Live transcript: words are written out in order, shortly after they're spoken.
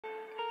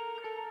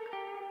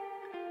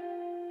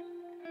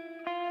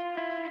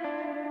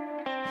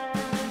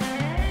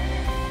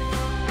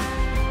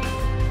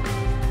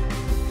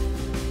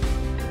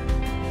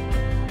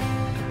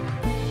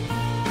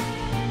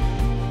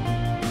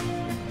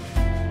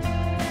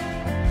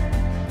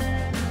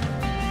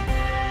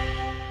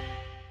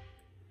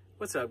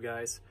What's up,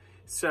 guys?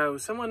 So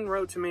someone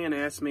wrote to me and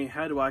asked me,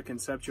 how do I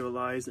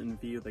conceptualize and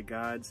view the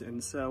gods?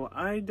 And so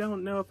I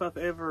don't know if I've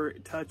ever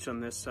touched on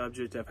this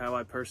subject of how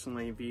I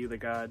personally view the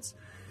gods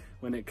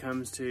when it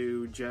comes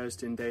to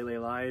just in daily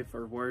life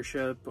or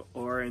worship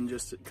or in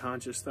just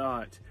conscious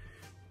thought.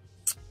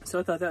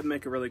 So I thought that'd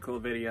make a really cool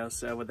video.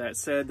 So with that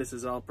said, this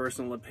is all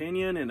personal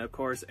opinion, and of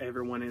course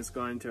everyone is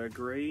going to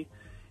agree.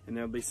 And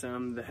there'll be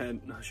some that,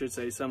 I should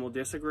say, some will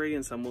disagree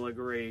and some will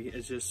agree.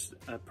 It's just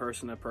a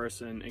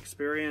person-to-person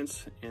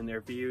experience, and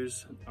their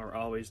views are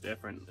always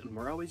different, and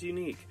we're always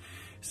unique.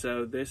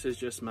 So this is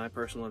just my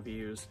personal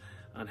views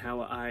on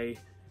how I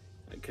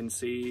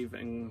conceive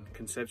and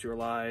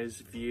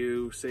conceptualize,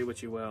 view, say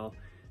what you will,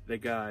 the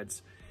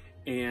gods.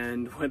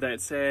 And with that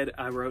said,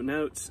 I wrote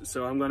notes,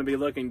 so I'm going to be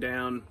looking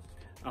down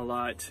a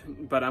lot,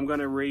 but I'm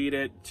going to read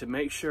it to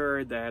make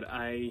sure that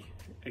I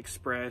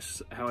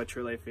express how I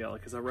truly feel,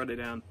 because I wrote it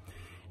down.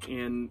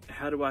 And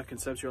how do I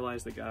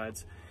conceptualize the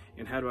gods,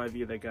 and how do I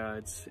view the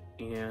gods?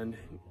 And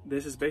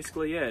this is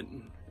basically it.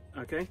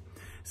 Okay,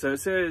 so it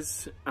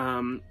says,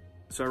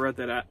 so I wrote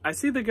that I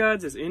see the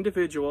gods as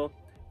individual,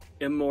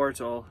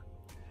 immortal,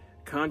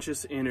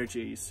 conscious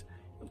energies,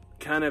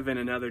 kind of in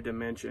another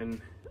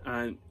dimension,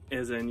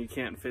 as in you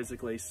can't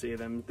physically see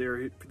them.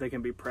 They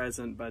can be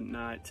present, but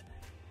not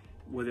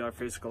with our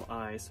physical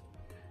eyes,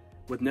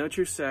 with no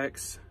true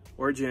sex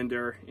or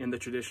gender in the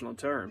traditional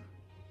term.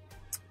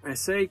 I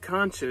say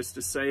conscious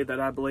to say that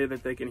I believe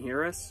that they can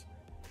hear us,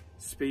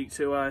 speak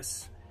to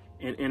us,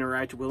 and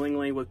interact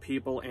willingly with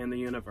people and the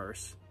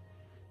universe.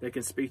 They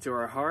can speak to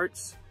our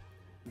hearts,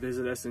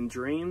 visit us in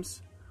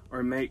dreams,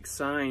 or make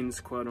signs,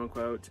 quote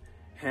unquote,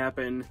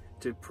 happen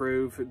to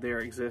prove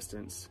their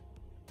existence.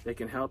 They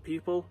can help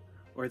people,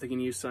 or they can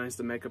use signs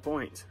to make a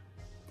point.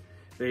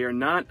 They are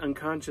not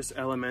unconscious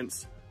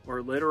elements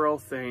or literal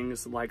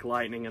things like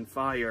lightning and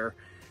fire,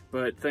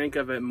 but think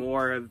of it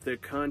more of the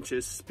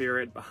conscious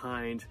spirit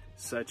behind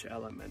such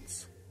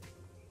elements.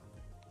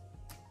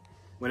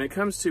 When it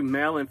comes to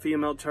male and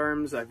female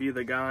terms, I view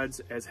the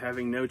gods as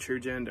having no true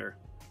gender,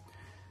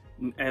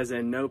 as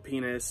in no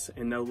penis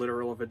and no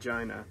literal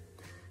vagina,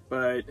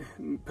 but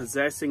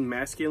possessing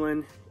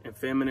masculine and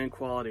feminine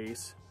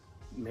qualities,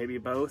 maybe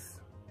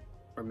both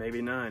or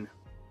maybe none.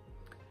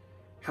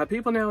 How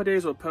people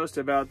nowadays will post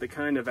about the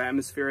kind of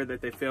atmosphere that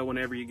they feel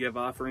whenever you give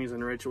offerings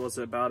and rituals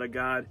about a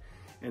god,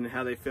 and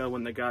how they feel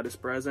when the god is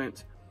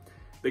present.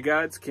 The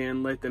gods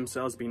can let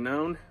themselves be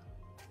known,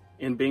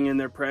 and being in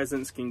their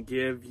presence can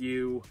give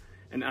you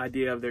an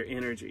idea of their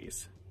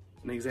energies.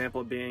 An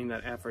example being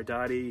that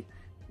Aphrodite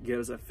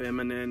gives a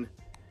feminine,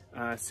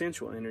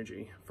 sensual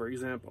energy, for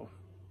example.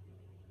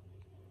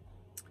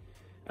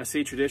 I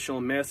see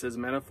traditional myths as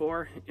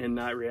metaphor and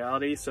not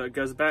reality, so it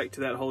goes back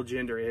to that whole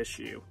gender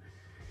issue.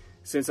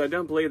 Since I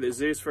don't believe that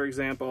Zeus, for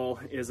example,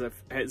 is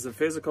a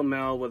physical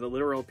male with a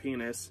literal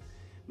penis,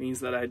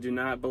 means that I do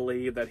not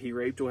believe that he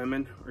raped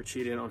women or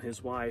cheated on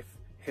his wife,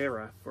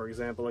 Hera, for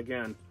example,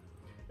 again,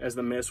 as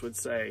the myths would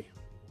say.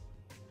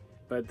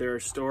 But there are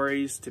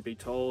stories to be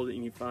told,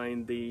 and you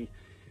find the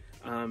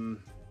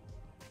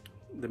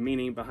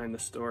meaning behind the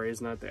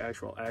stories, not the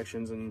actual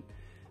actions. And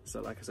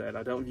so, like I said,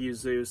 I don't view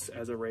Zeus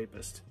as a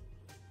rapist.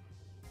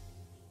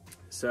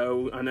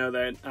 So I know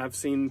that I've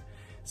seen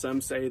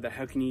some say that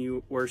how can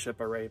you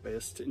worship a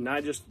rapist?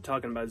 Not just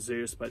talking about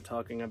Zeus, but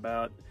talking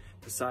about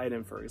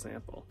Poseidon, for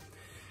example.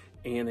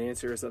 And the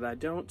answer is that I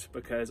don't,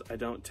 because I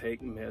don't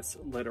take myths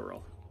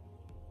literal.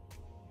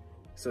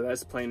 So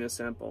that's plain and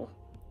simple.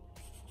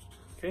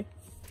 Okay?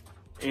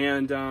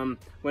 And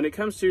when it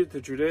comes to the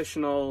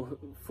traditional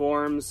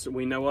forms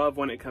we know of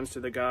when it comes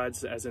to the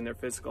gods, as in their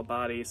physical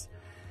bodies,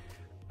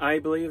 I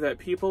believe that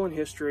people in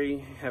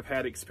history have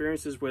had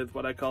experiences with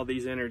what I call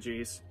these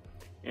energies,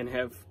 and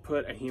have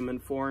put a human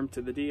form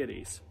to the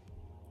deities.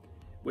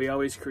 We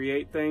always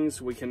create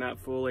things we cannot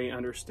fully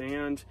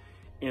understand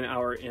in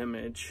our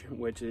image,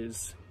 which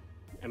is,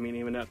 I mean,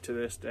 even up to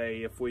this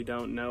day, if we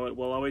don't know it,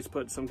 we'll always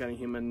put some kind of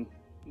human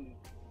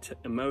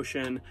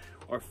emotion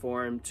or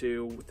form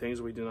to things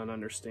we do not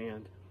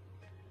understand.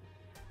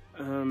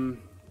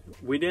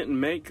 We didn't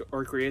make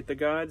or create the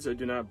gods. I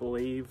do not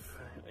believe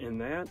in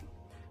that,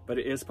 but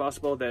it is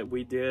possible that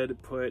we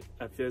did put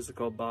a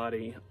physical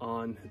body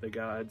on the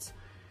gods.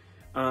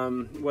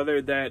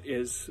 Whether that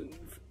is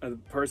a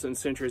person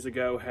centuries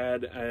ago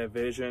had a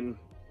vision,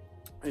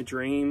 a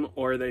dream,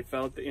 or they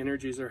felt the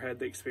energies or had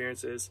the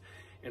experiences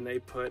and they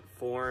put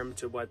form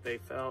to what they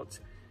felt,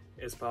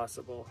 is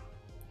possible.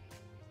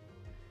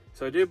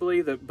 So I do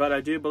believe that, but I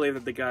do believe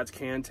that the gods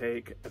can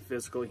take a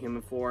physical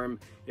human form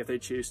if they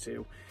choose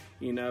to.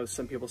 You know,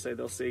 some people say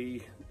they'll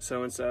see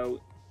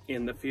so-and-so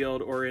in the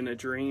field or in a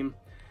dream.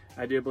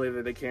 I do believe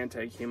that they can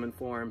take human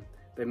form.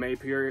 They may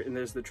appear in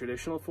the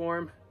traditional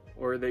form,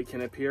 or they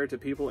can appear to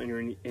people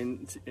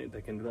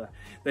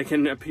they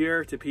can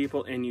appear to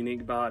people in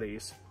unique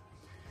bodies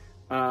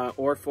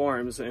or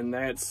forms, and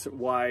that's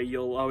why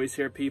you'll always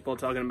hear people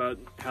talking about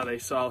how they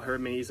saw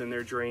Hermes in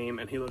their dream,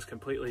 and he looks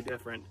completely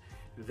different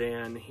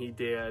than he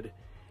did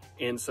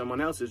in someone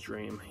else's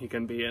dream. He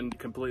can be in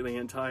completely,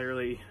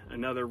 entirely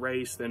another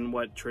race than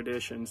what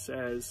tradition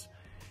says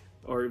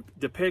or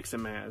depicts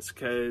him as,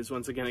 because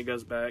once again it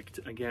goes back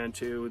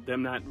to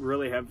them not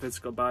really having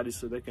physical bodies,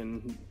 so they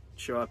can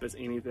show up as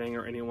anything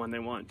or anyone they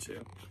want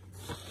to.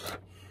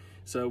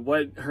 So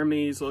what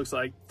Hermes looks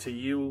like to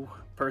you,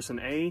 person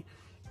A,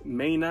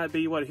 may not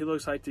be what he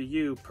looks like to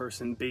you,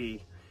 person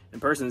B.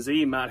 And person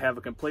Z might have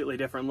a completely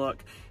different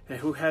look,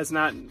 who has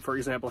not, for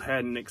example,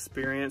 had an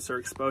experience or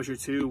exposure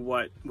to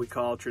what we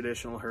call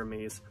traditional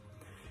Hermes.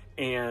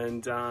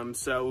 And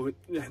so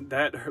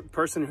that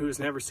person who's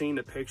never seen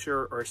a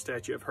picture or a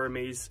statue of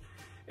Hermes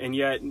and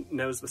yet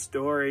knows the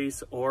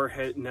stories or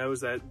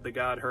knows that the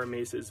god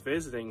Hermes is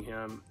visiting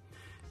him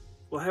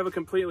will have a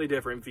completely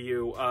different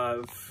view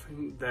of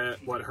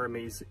what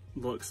Hermes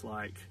looks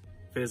like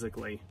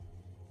physically.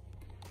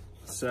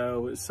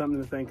 So it's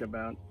something to think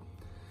about.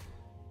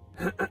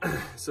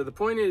 So the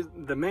point is,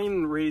 the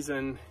main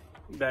reason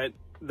that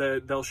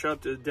they'll show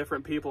up to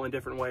different people in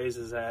different ways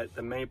is that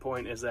the main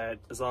point is that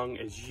as long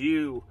as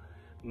you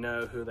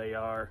know who they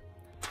are,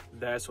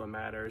 that's what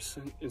matters.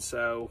 And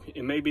so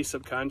it may be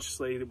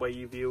subconsciously the way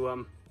you view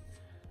them,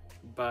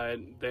 but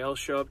they'll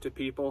show up to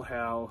people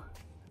how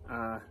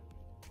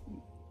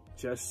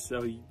just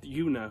so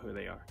you know who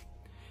they are.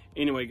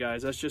 Anyway,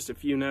 guys, that's just a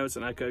few notes,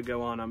 and I could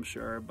go on, I'm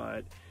sure,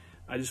 but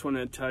I just want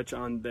to touch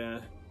on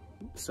the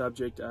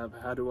subject of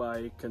how do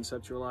I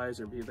conceptualize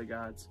or view the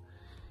gods.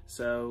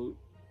 So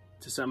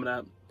to sum it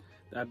up,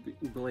 I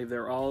believe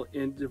they're all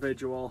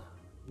individual,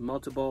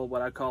 multiple,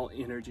 what I call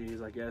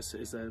energies, I guess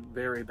is a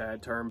very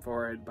bad term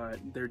for it, but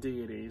they're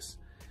deities.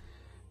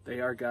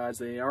 They are gods,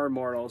 they are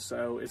immortal,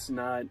 so it's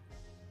not,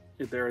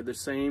 they're the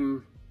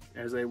same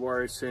as they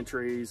were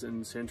centuries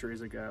and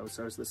centuries ago.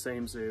 So it's the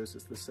same Zeus,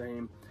 it's the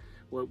same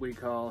what we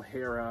call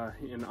Hera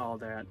and all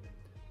that.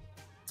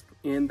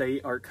 And they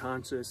are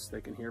conscious,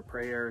 they can hear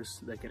prayers,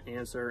 they can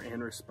answer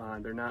and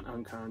respond. They're not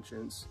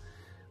unconscious.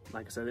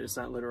 Like I said, it's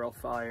not literal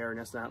fire and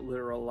it's not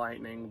literal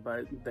lightning,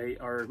 but they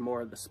are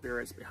more of the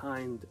spirits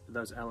behind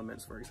those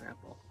elements, for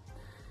example.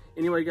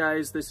 Anyway,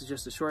 guys, this is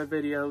just a short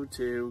video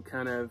to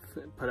kind of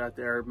put out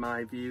there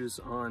my views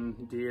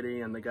on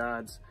deity and the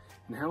gods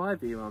and how I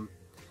view them.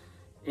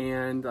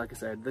 And like I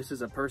said, this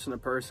is a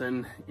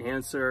person-to-person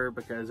answer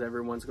because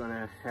everyone's going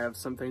to have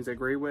some things they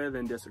agree with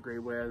and disagree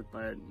with,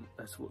 but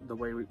that's the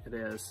way it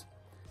is.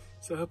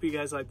 So I hope you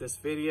guys liked this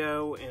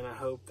video, and I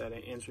hope that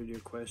I answered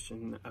your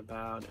question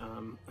about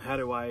how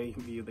do I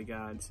view the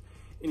gods.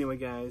 Anyway,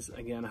 guys,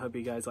 again, I hope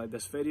you guys liked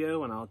this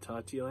video, and I'll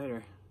talk to you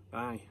later.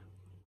 Bye.